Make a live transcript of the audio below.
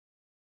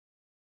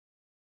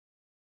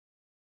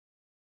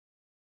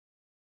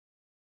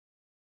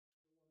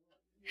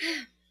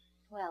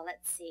Well,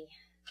 let's see.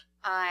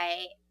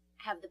 I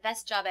have the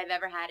best job I've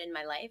ever had in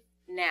my life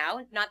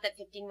now. Not that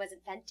 15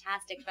 wasn't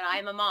fantastic, but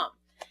I'm a mom.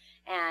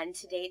 And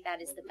to date,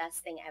 that is the best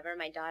thing ever.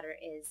 My daughter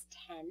is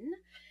 10,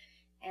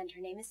 and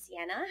her name is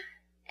Sienna,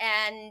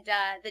 and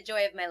the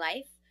joy of my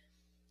life.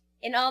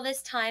 In all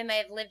this time, I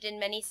have lived in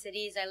many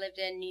cities. I lived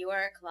in New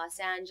York, Los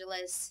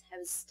Angeles. I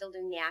was still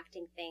doing the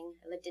acting thing.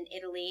 I lived in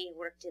Italy,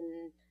 worked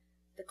in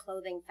the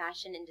clothing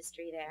fashion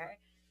industry there.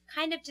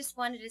 Kind of just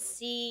wanted to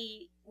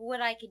see what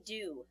I could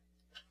do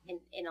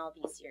in all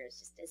these years,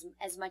 just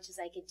as much as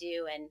I could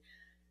do, and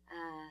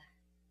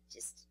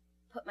just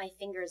put my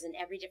fingers in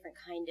every different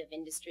kind of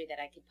industry that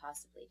I could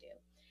possibly do.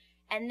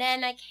 And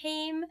then I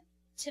came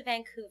to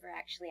Vancouver,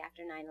 actually,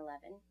 after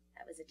 9/11.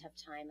 That was a tough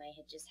time. I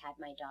had just had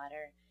my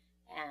daughter,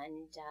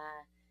 and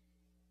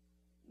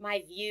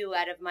my view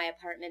out of my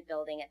apartment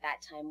building at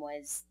that time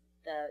was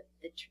the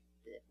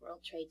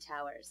World Trade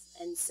Towers.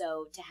 And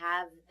so to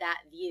have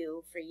that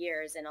view for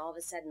years and all of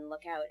a sudden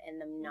look out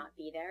and them not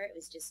be there, it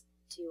was just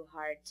too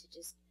hard to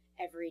just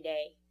every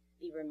day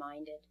be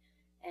reminded.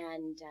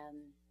 And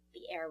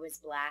the air was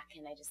black,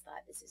 and I just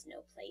thought, this is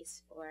no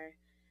place for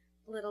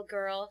a little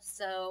girl.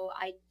 So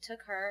I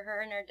took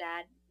her and her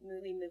dad,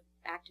 we moved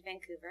back to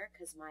Vancouver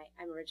because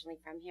I'm originally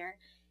from here,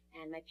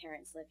 and my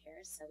parents live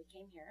here, so we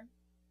came here.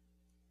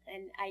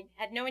 And I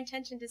had no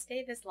intention to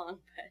stay this long,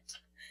 but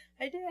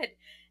I did.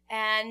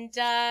 And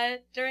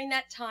during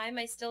that time,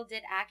 I still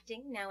did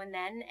acting now and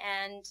then,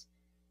 and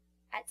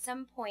at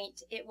some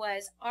point, it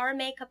was our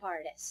makeup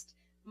artist,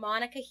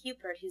 Monica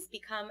Hupert, who's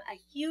become a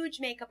huge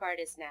makeup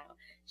artist now.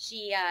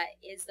 She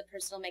is the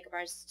personal makeup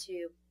artist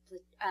to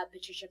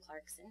Patricia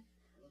Clarkson.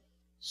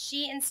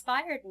 She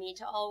inspired me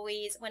to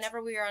always,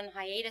 whenever we were on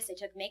hiatus, I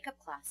took makeup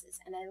classes,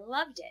 and I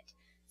loved it.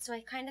 So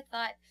I kind of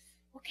thought,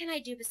 what can I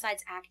do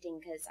besides acting?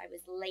 Because I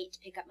was late to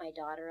pick up my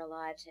daughter a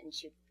lot, and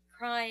she would be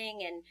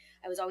crying, and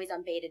I was always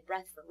on bated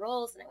breath for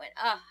roles, and I went,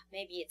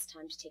 maybe it's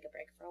time to take a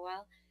break for a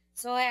while.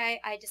 So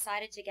I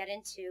decided to get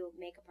into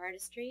makeup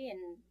artistry,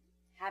 and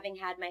having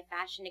had my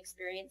fashion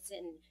experience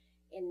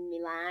in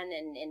Milan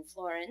and in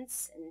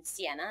Florence and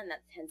Siena, and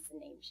that's hence the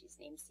name, she's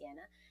named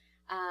Sienna,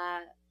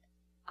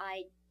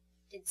 I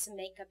did some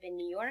makeup in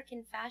New York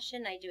in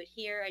fashion. I do it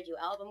here. I do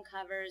album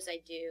covers. I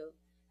do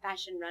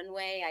fashion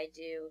runway. I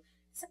do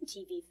some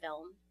TV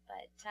film.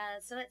 But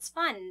so it's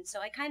fun.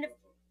 So I kind of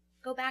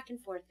go back and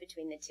forth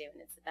between the two,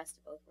 and it's the best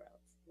of both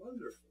worlds.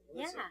 Wonderful.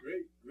 That's a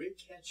great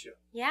catch-up.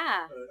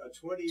 Yeah.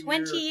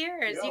 20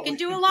 years. Yeah, you can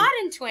do a lot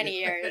in 20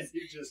 years.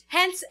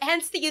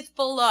 Hence the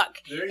youthful look.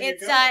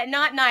 It's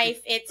not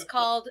knife. It's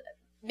called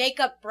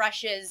makeup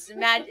brushes.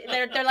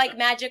 They're like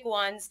magic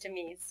wands to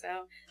me.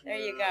 So there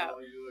you go.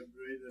 You look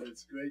great, and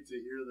it's great to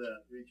hear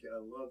that, Rika. I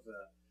love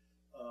that.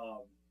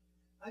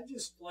 I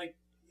just like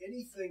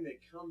anything that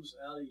comes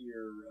out of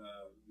your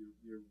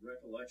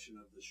recollection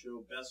of the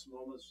show. Best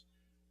moments.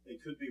 They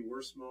could be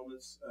worst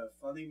moments,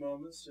 funny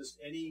moments, just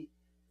anything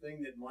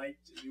that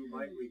you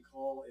might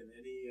recall in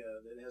any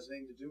that has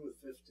anything to do with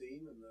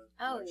 15 and the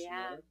Oh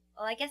yeah.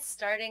 Well, I guess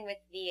starting with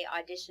the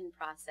audition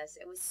process,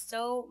 it was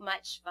so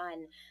much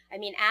fun. I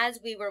mean, as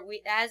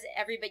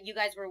everybody, you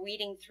guys were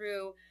weeding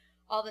through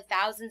all the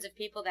thousands of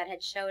people that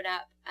had showed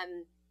up,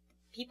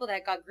 people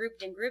that got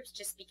grouped in groups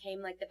just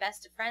became like the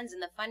best of friends.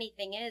 And the funny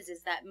thing is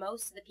that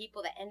most of the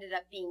people that ended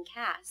up being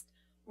cast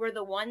were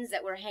the ones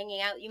that were hanging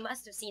out. You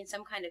must have seen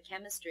some kind of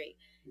chemistry,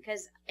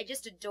 because I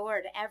just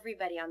adored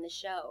everybody on the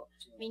show.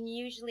 I mean,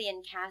 usually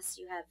in casts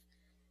you have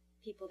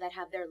people that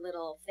have their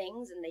little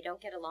things and they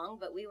don't get along,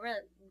 but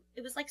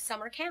it was like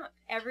summer camp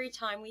every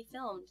time we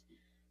filmed.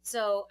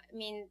 So, I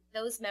mean,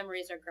 those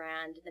memories are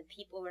grand. The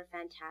people were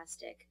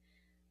fantastic.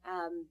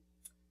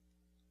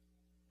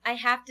 I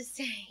have to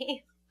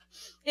say,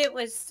 it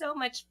was so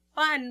much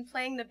fun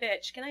playing the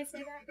bitch. Can I say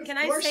that? Can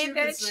I say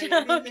bitch?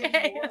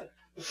 Okay.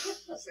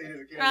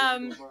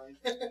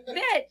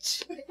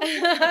 Bitch.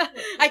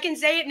 I can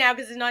say it now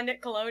because it's not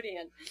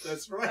Nickelodeon.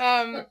 That's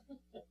right.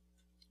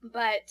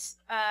 But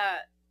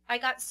I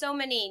got so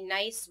many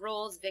nice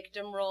roles,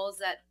 victim roles,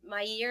 that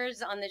my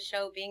years on the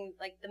show being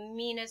like the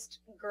meanest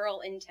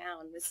girl in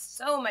town was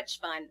so much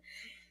fun.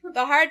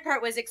 The hard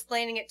part was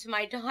explaining it to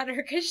my daughter,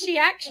 because she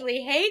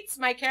actually hates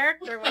my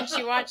character when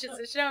she watches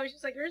the show.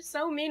 She's like, "You're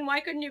so mean. Why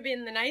couldn't you be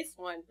in the nice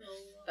one?"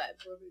 But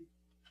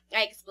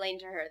I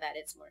explained to her that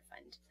it's more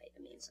fun to play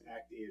the mean one.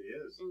 It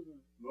is.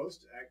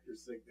 Most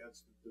actors think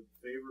that's the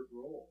favorite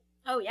role.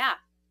 Oh, yeah.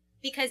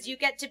 Because you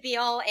get to be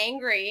all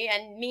angry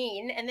and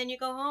mean, and then you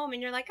go home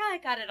and you're like, I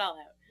got it all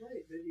out.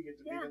 Right, then you get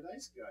to be the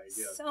nice guy.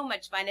 Yeah. So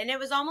much fun. And it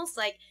was almost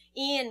like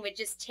Ian would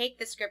just take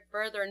the script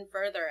further and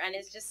further, and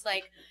it's just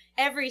like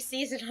every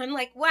season I'm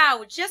like,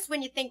 wow, just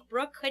when you think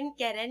Brooke couldn't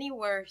get any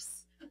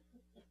worse,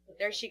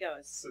 there she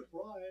goes.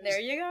 Surprise. There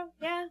you go.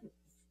 Yeah.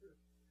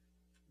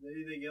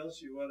 Anything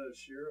else you want to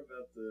share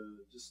about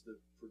the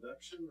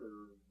production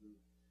or the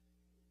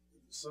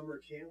summer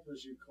camp,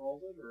 as you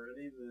called it, or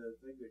any of the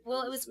thing that?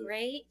 Well, it was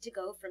great to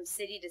go from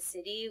city to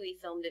city. We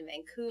filmed in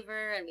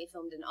Vancouver, and we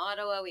filmed in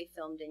Ottawa. We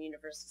filmed in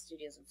Universal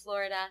Studios in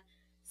Florida.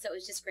 So it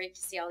was just great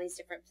to see all these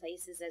different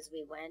places as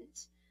we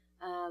went.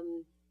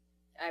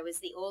 I was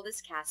the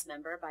oldest cast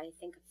member by, I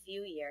think, a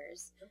few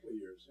years. A couple of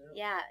years, yeah.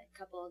 Yeah, a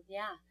couple,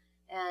 yeah.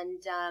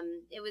 And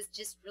it was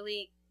just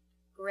really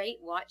great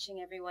watching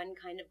everyone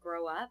kind of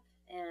grow up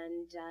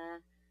and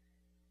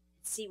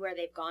see where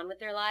they've gone with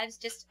their lives.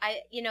 Just,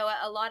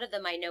 a lot of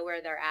them I know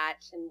where they're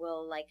at, and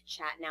we'll, like,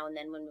 chat now and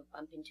then when we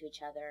bump into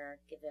each other or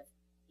give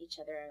each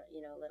other,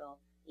 a little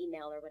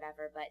email or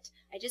whatever. But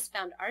I just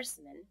found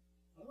Arsaman.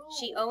 Oh.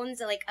 She owns,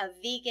 like, a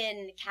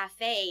vegan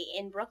cafe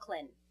in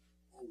Brooklyn.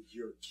 Oh,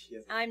 you're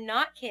kidding. I'm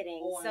not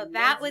kidding. Oh, so I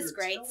that love was your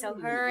great. So telling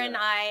me her and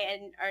that. I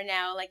are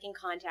now, like, in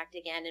contact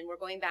again, and we're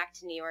going back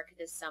to New York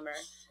this summer.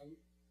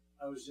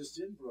 I was just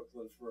in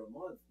Brooklyn for a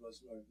month. My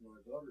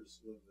daughters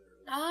live there.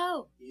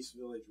 Oh. East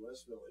Village,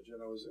 West Village,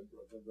 and I was in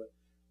Brooklyn, but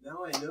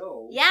now I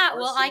know. Yeah,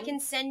 well, I Arsaman? can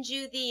send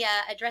you the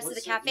address of the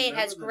What's it? cafe. It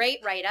has Remember great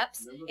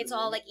write-ups. remember It's the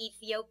all, name? like,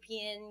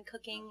 Ethiopian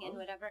cooking and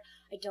whatever.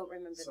 I don't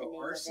remember the name of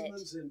it.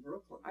 Arsaman's in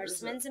Brooklyn.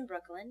 Arsaman's in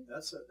Brooklyn.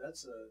 That's a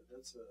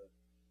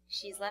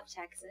She's left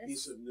Texas.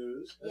 piece of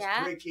news. That's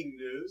Yeah. breaking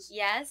news.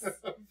 Yes.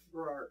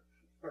 For our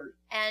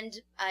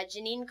And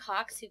Janine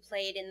Cox, who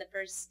played in the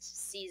first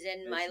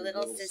season, As my your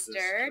little little sister,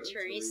 sister,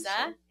 Teresa.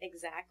 Teresa.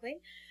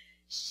 Exactly.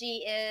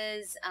 She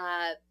is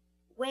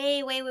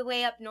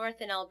way up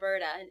north in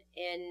Alberta,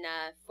 in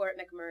Fort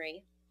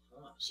McMurray.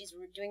 Huh, She's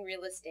doing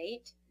real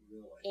estate.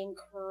 really.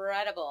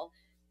 Incredible.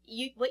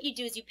 What you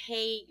do is you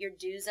pay your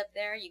dues up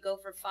there. You go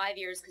for 5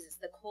 years because it's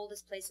the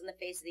coldest place on the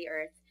face of the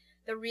earth.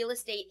 The real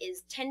estate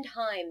is 10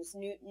 times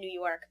New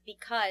York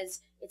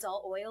because it's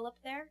all oil up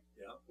there.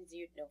 Yeah. As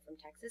you know from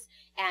Texas.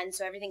 And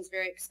so everything's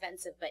very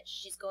expensive. But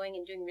she's going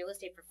and doing real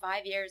estate for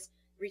 5 years,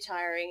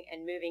 retiring,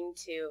 and moving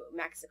to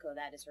Mexico.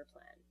 That is her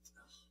plan.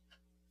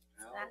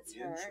 How That's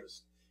her.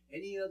 interesting.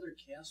 Any other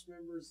cast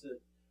members that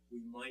we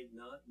might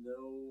not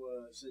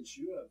know since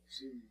you have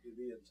seemed to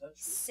be in touch with?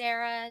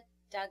 Sarah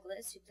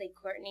Douglas, who played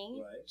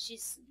Courtney. Right.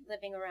 She's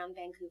living around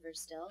Vancouver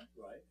still.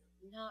 Right.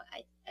 No,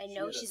 I She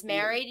know had a she's theater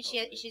married.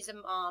 company. She's a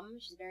mom.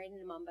 She's married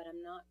and a mom, but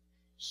I'm not.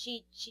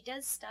 She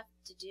does stuff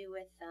to do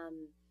with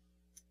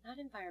not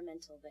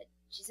environmental, but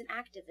she's an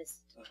activist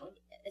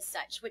as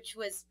such, which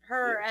was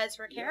her Yeah. as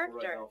her Yeah,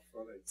 character. right, how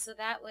funny. So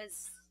that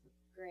was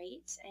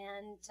great.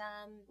 And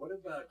What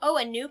about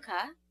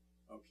Anuka,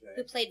 okay?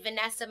 who played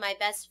Vanessa, my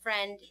best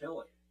friend.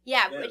 Kelly.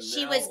 Yeah, Then but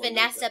she now was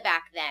Vanessa Anuka.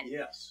 back then.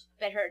 Yes.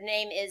 But her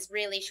name is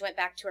she went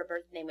back to her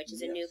birth name, which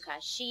is Yes. Anuka.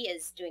 She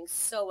is doing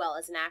so well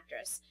as an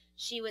actress.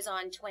 She was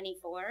on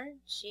 24.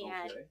 She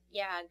had, Okay.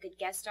 a good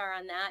guest star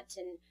on that.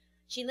 And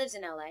she lives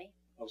in LA.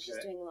 Okay. She's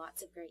doing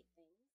lots of great